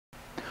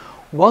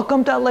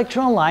Welcome to Lecture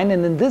Online,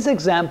 and in this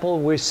example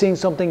we're seeing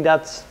something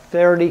that's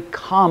fairly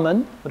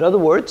common. In other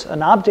words,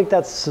 an object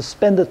that's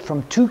suspended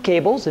from two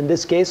cables, in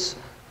this case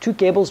two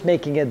cables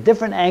making a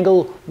different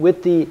angle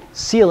with the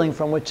ceiling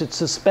from which it's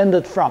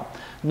suspended from.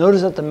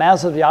 Notice that the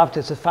mass of the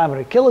object is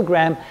 500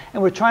 kilogram,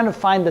 and we're trying to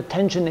find the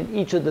tension in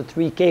each of the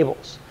three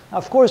cables. Now,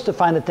 of course, to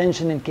find the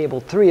tension in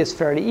cable 3 is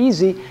fairly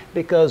easy,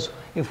 because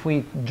if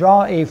we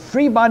draw a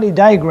free body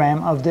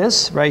diagram of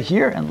this right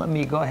here, and let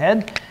me go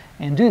ahead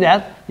and do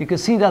that, you can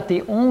see that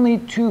the only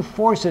two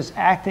forces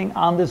acting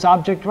on this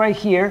object right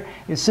here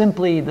is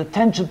simply the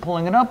tension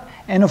pulling it up,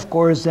 and of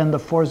course then the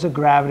force of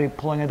gravity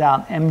pulling it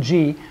down,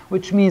 mg,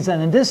 which means that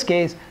in this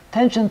case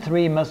tension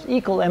 3 must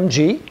equal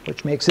mg,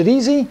 which makes it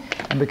easy,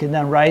 and we can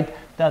then write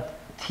that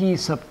T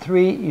sub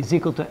 3 is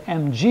equal to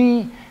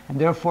mg, and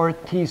therefore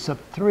T sub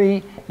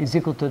 3 is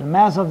equal to the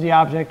mass of the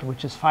object,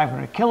 which is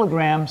 500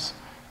 kilograms,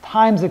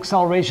 times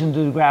acceleration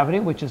due to gravity,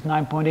 which is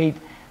 9.8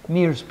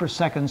 meters per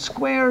second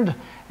squared,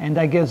 and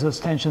that gives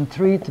us tension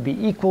 3 to be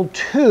equal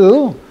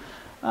to,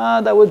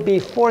 that would be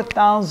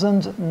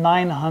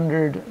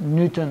 4,900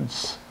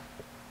 newtons.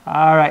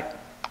 All right,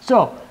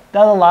 so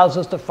that allows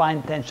us to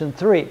find tension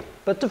 3.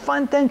 But to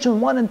find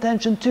tension 1 and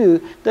tension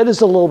 2, that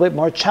is a little bit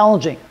more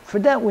challenging. For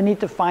that, we need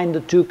to find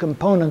the two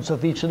components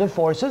of each of the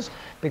forces,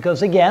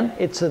 because again,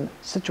 it's a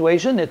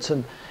situation, it's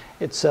a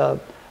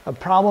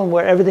problem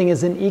where everything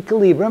is in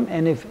equilibrium,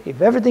 and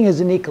if everything is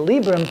in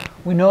equilibrium,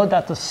 we know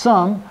that the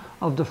sum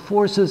of the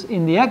forces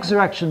in the x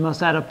direction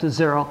must add up to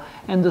 0,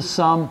 and the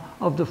sum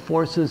of the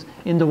forces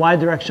in the y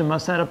direction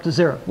must add up to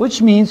 0,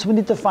 which means we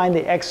need to find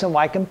the x and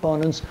y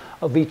components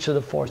of each of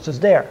the forces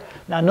there.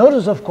 Now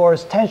notice, of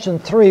course, tension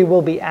 3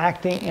 will be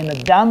acting in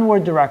a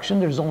downward direction.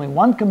 There's only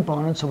one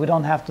component, so we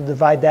don't have to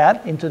divide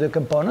that into the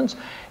components.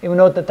 And we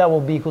note that that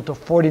will be equal to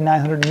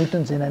 4,900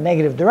 newtons in a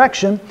negative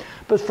direction.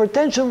 But for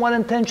tension 1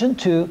 and tension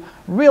 2,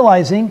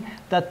 realizing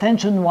that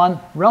tension 1,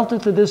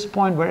 relative to this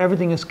point where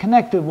everything is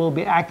connected, will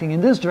be acting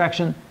in this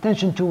direction,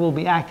 tension 2 will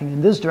be acting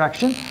in this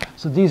direction.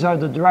 So these are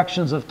the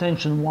directions of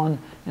tension 1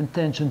 and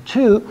tension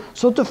 2.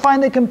 So to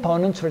find the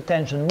components for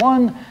tension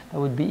 1, that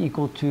would be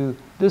equal to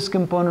this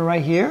component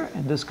right here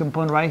and this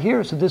component right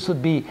here. So this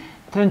would be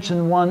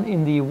tension 1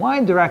 in the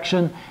y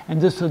direction,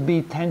 and this would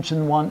be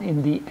tension 1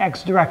 in the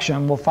x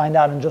direction. We'll find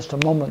out in just a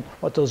moment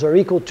what those are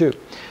equal to.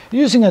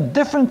 Using a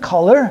different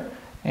color,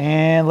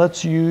 and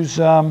let's use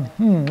brown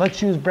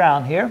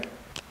here.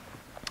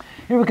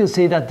 Here we can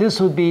see that this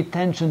would be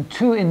tension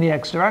 2 in the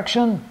x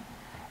direction,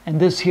 and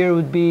this here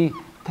would be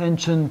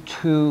tension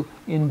 2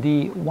 in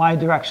the y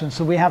direction.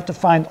 So we have to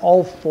find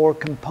all four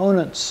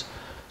components.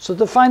 So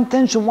to find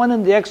tension 1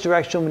 in the x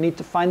direction, we need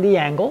to find the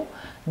angle.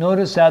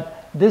 Notice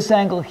that this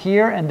angle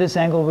here and this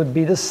angle would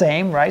be the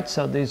same, right?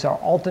 So these are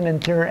alternate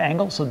interior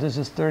angles. So this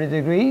is 30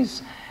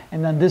 degrees.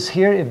 And then this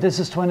here, if this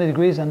is 20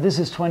 degrees and this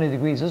is 20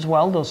 degrees as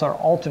well, those are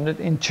alternate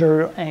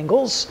interior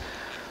angles.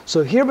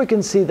 So here we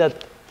can see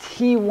that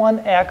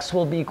T1x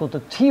will be equal to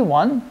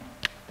T1.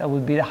 That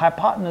would be the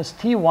hypotenuse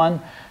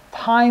T1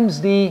 times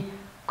the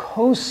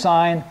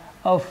cosine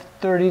of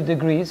 30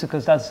 degrees,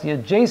 because that's the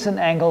adjacent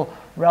angle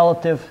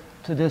relative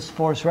to this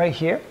force right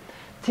here.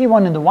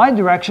 T1 in the y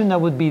direction, that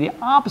would be the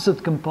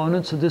opposite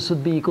component, so this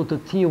would be equal to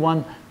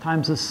T1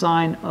 times the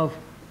sine of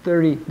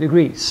 30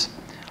 degrees.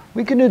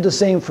 We can do the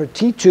same for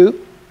T2.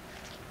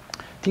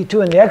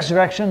 T2 in the x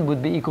direction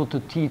would be equal to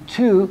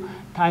T2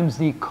 times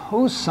the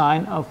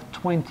cosine of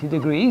 20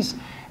 degrees,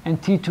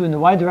 and T2 in the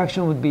y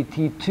direction would be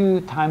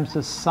T2 times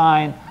the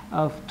sine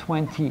of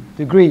 20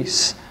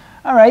 degrees.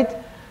 All right,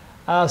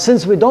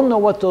 since we don't know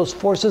what those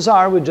forces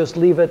are, we just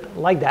leave it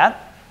like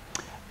that.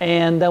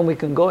 And then we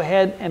can go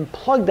ahead and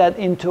plug that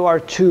into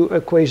our two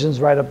equations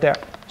right up there.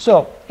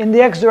 So in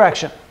the x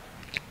direction,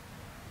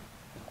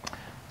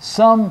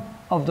 sum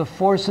of the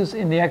forces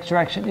in the x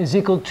direction is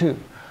equal to,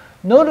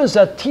 notice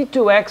that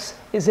T2x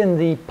is in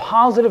the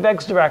positive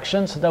x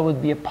direction, so that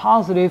would be a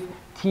positive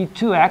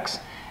T2x,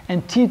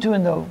 and T2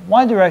 in the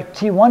y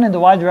direction, T1 in the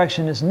y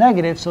direction is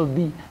negative, so it would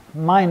be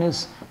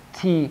minus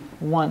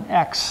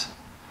T1x.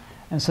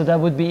 And so that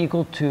would be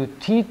equal to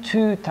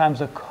T2 times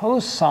the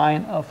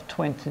cosine of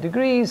 20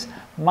 degrees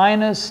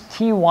minus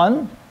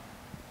T1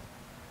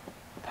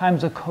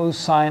 times the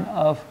cosine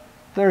of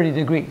 30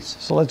 degrees.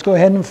 So let's go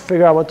ahead and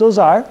figure out what those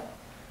are.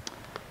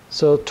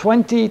 So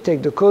 20,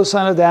 take the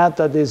cosine of that,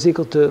 that is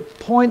equal to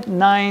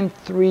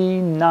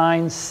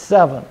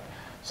 0.9397.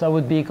 So that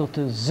would be equal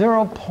to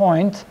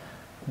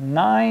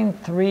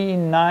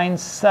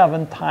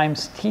 0.9397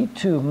 times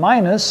T2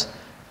 minus,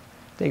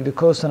 take the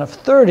cosine of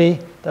 30,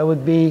 that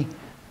would be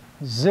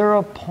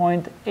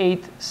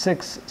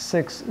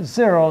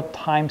 0.8660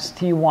 times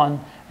T1,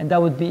 and that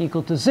would be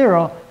equal to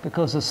 0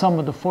 because the sum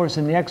of the force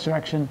in the x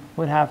direction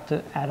would have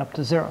to add up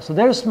to 0. So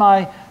there's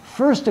my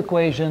first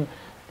equation,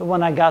 the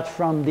one I got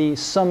from the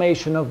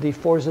summation of the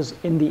forces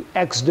in the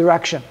x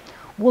direction.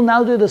 We'll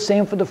now do the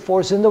same for the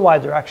force in the y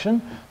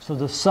direction. So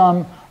the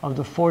sum of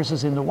the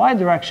forces in the y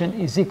direction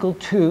is equal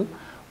to,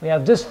 we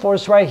have this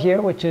force right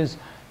here, which is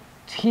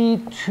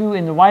T2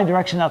 in the y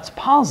direction, that's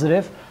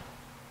positive,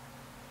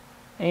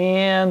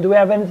 And do we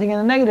have anything in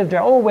the negative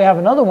there? Oh, we have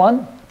another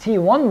one,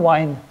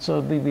 t1y, so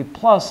it would be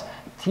plus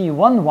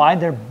t1y.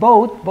 They're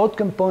both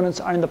components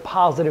are in the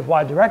positive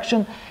y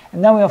direction.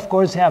 And then we, of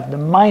course, have the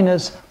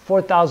minus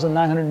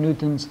 4,900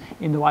 newtons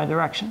in the y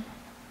direction,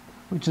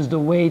 which is the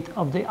weight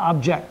of the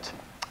object.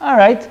 All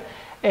right,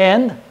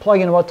 and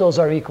plug in what those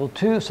are equal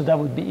to, so that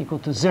would be equal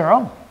to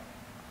 0.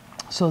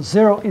 So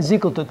 0 is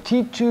equal to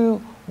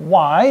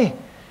t2y.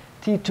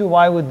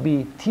 t2y would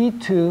be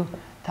t2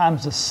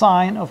 times the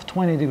sine of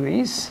 20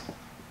 degrees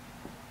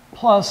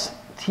plus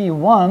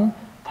t1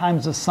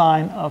 times the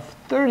sine of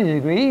 30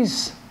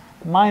 degrees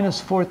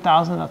minus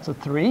 4,000, that's a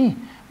 3,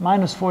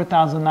 minus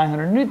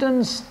 4,900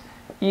 newtons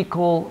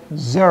equal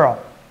 0.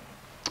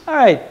 All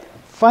right,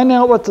 find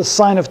out what the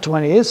sine of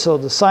 20 is. So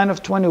the sine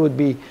of 20 would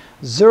be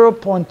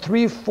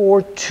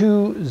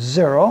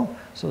 0.3420.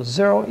 So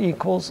 0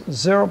 equals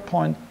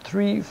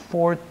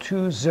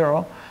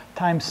 0.3420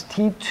 times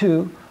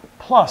t2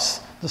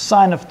 plus the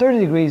sine of 30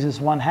 degrees is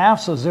 1/2,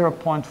 so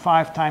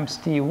 0.5 times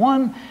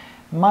t1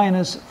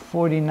 minus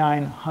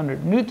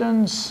 4,900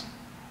 newtons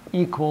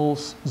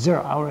equals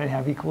 0. I already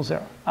have equals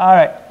 0. All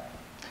right,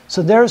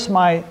 so there's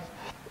my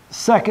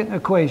second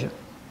equation.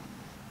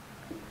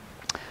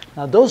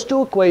 Now those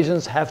two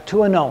equations have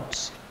two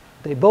unknowns.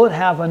 They both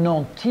have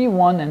unknown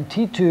t1 and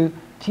t2,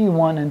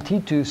 t1 and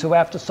t2, so we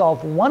have to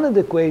solve one of the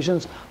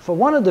equations for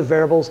one of the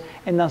variables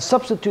and then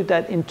substitute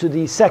that into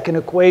the second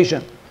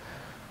equation.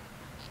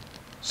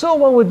 So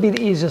what would be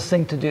the easiest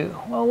thing to do?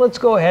 Well, let's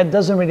go ahead,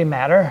 doesn't really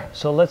matter.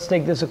 So let's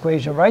take this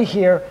equation right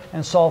here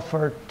and solve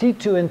for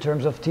t2 in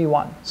terms of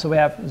t1. So we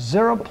have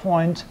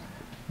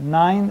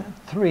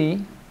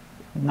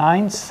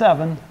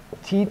 0.9397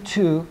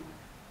 t2.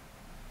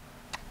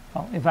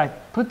 Well, if I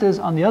put this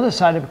on the other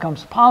side, it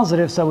becomes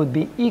positive, so it would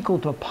be equal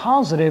to a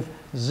positive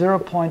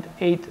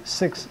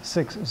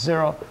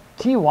 0.8660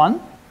 t1.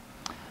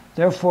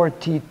 Therefore,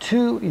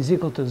 t2 is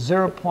equal to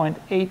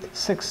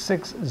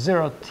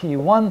 0.8660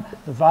 t1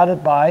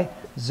 divided by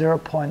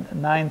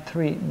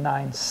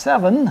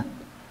 0.9397.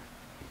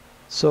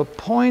 So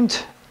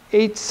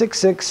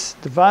 0.866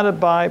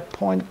 divided by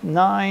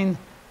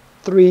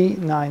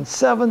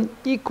 0.9397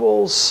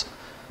 equals,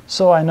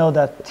 so I know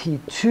that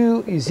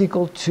t2 is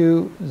equal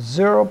to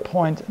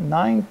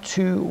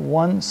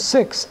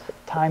 0.9216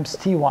 times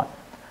t1.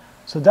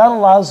 So that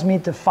allows me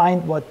to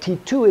find what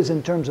t2 is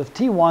in terms of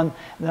t1, and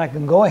then I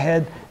can go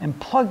ahead and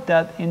plug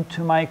that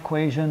into my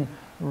equation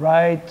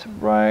right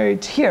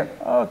here.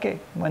 Okay,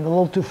 went a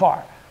little too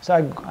far. So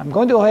I'm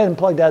going to go ahead and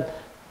plug that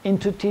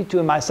into t2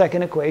 in my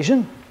second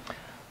equation.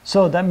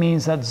 So that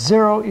means that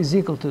 0 is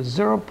equal to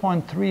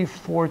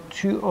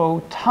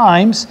 0.3420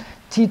 times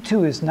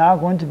t2 is now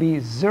going to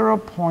be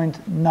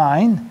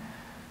 0.9216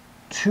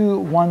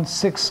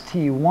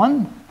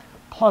 t1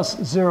 plus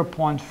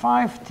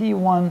 0.5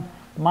 t1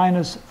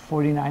 minus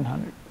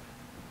 4,900.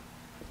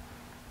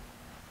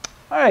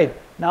 All right,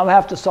 now I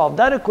have to solve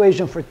that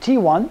equation for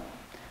t1,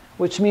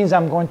 which means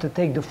I'm going to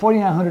take the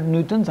 4,900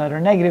 newtons that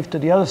are negative to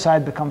the other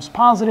side becomes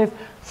positive,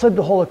 flip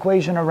the whole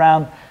equation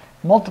around,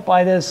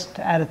 multiply this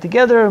to add it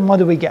together, and what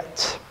do we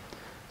get?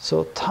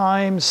 So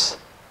times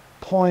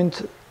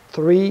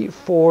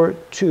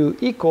 0.342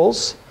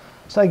 equals,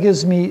 so that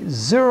gives me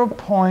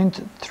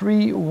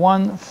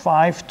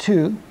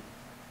 0.3152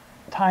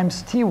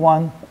 times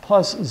t1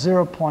 plus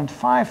 0.5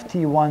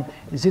 t1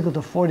 is equal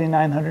to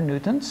 4,900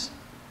 newtons.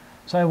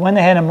 So I went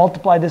ahead and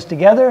multiplied this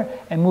together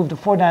and moved the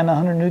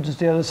 4,900 newtons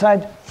to the other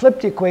side,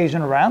 flipped the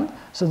equation around.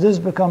 So this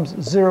becomes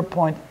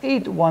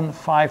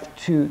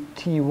 0.8152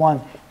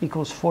 t1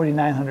 equals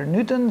 4,900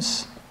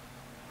 newtons.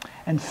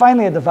 And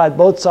finally, I divide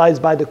both sides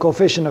by the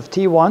coefficient of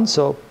t1,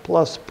 so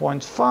plus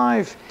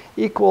 0.5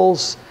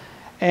 equals,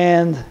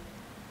 and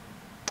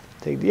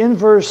take the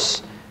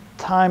inverse,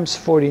 times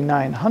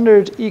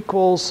 4,900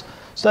 equals,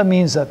 so that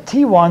means that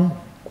t1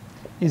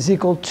 is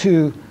equal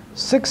to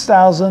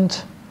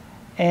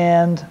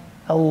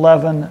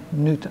 6,011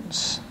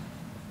 newtons.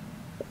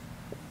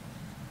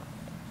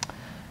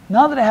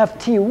 Now that I have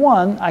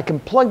t1, I can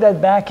plug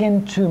that back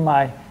into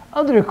my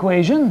other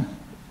equation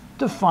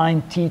to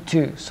find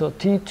t2. So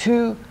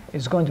t2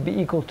 is going to be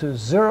equal to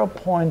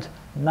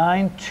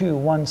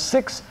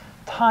 0.9216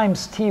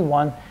 times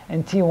t1,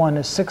 and t1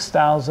 is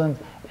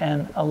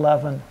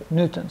 6,011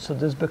 newtons. So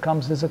this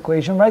becomes this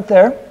equation right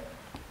there.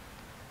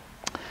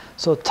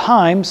 So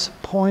times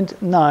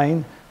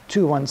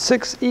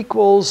 0.9216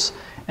 equals,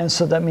 and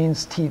so that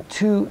means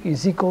t2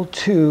 is equal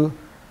to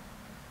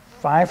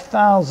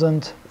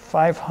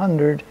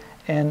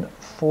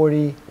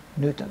 5,540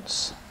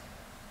 newtons.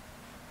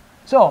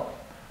 So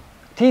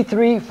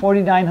t3,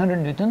 4,900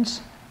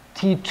 newtons.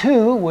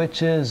 t2,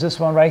 which is this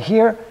one right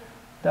here,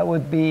 that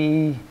would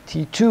be,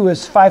 t2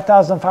 is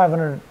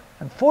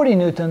 5,540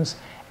 newtons,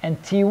 and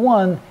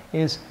t1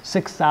 is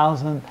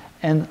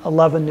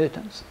 6,011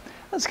 newtons.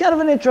 That's kind of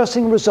an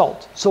interesting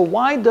result. So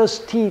why does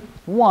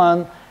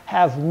t1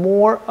 have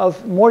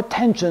more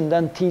tension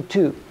than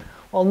t2?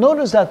 Well,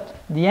 notice that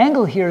the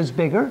angle here is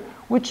bigger,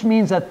 which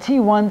means that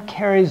t1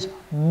 carries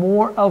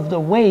more of the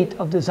weight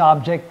of this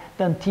object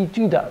than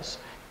t2 does.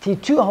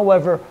 T2,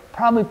 however,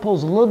 probably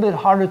pulls a little bit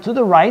harder to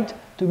the right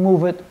to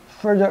move it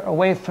further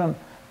away from,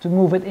 to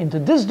move it into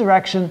this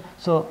direction.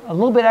 So a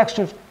little bit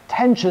extra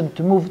tension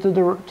to move to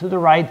the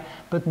right,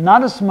 but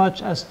not as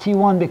much as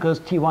T1 because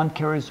T1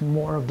 carries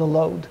more of the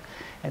load.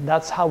 And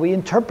that's how we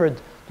interpret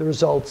the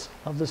results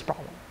of this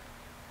problem.